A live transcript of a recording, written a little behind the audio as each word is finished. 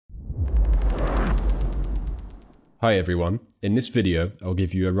Hi everyone, in this video I'll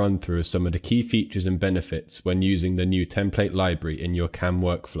give you a run through of some of the key features and benefits when using the new template library in your CAM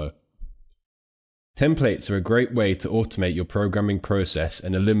workflow. Templates are a great way to automate your programming process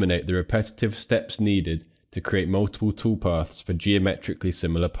and eliminate the repetitive steps needed to create multiple toolpaths for geometrically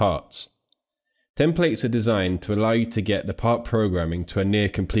similar parts. Templates are designed to allow you to get the part programming to a near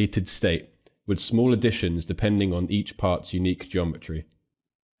completed state, with small additions depending on each part's unique geometry.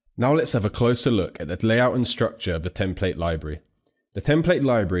 Now let's have a closer look at the layout and structure of the template library. The template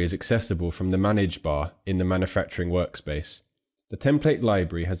library is accessible from the Manage bar in the manufacturing workspace. The template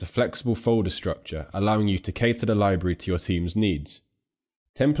library has a flexible folder structure, allowing you to cater the library to your team's needs.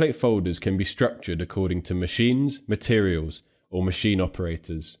 Template folders can be structured according to machines, materials, or machine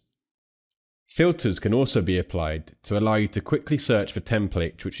operators. Filters can also be applied to allow you to quickly search for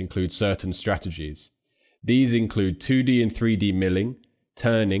templates which include certain strategies. These include 2D and 3D milling,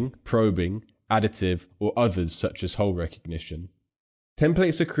 turning, probing, additive, or others such as hole recognition.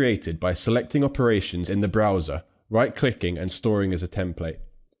 Templates are created by selecting operations in the browser, right-clicking and storing as a template.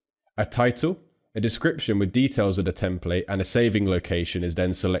 A title, a description with details of the template, and a saving location is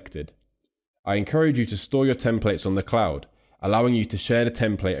then selected. I encourage you to store your templates on the cloud, allowing you to share the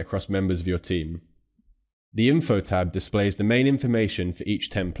template across members of your team. The Info tab displays the main information for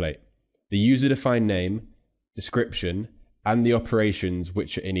each template, the user-defined name, description, and the operations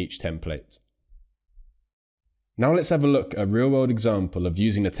which are in each template. Now let's have a look at a real-world example of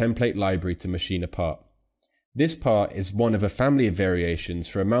using the template library to machine a part. This part is one of a family of variations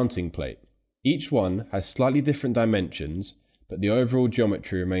for a mounting plate. Each one has slightly different dimensions, but the overall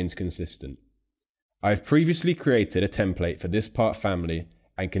geometry remains consistent. I have previously created a template for this part family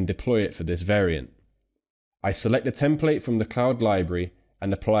and can deploy it for this variant. I select the template from the cloud library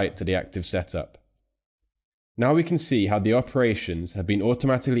and apply it to the active setup. Now we can see how the operations have been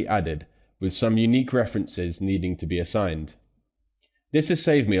automatically added, with some unique references needing to be assigned. This has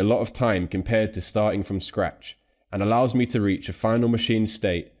saved me a lot of time compared to starting from scratch, and allows me to reach a final machine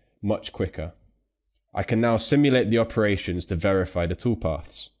state much quicker. I can now simulate the operations to verify the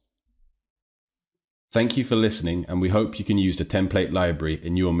toolpaths. Thank you for listening, and we hope you can use the template library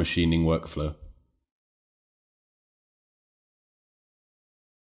in your machining workflow.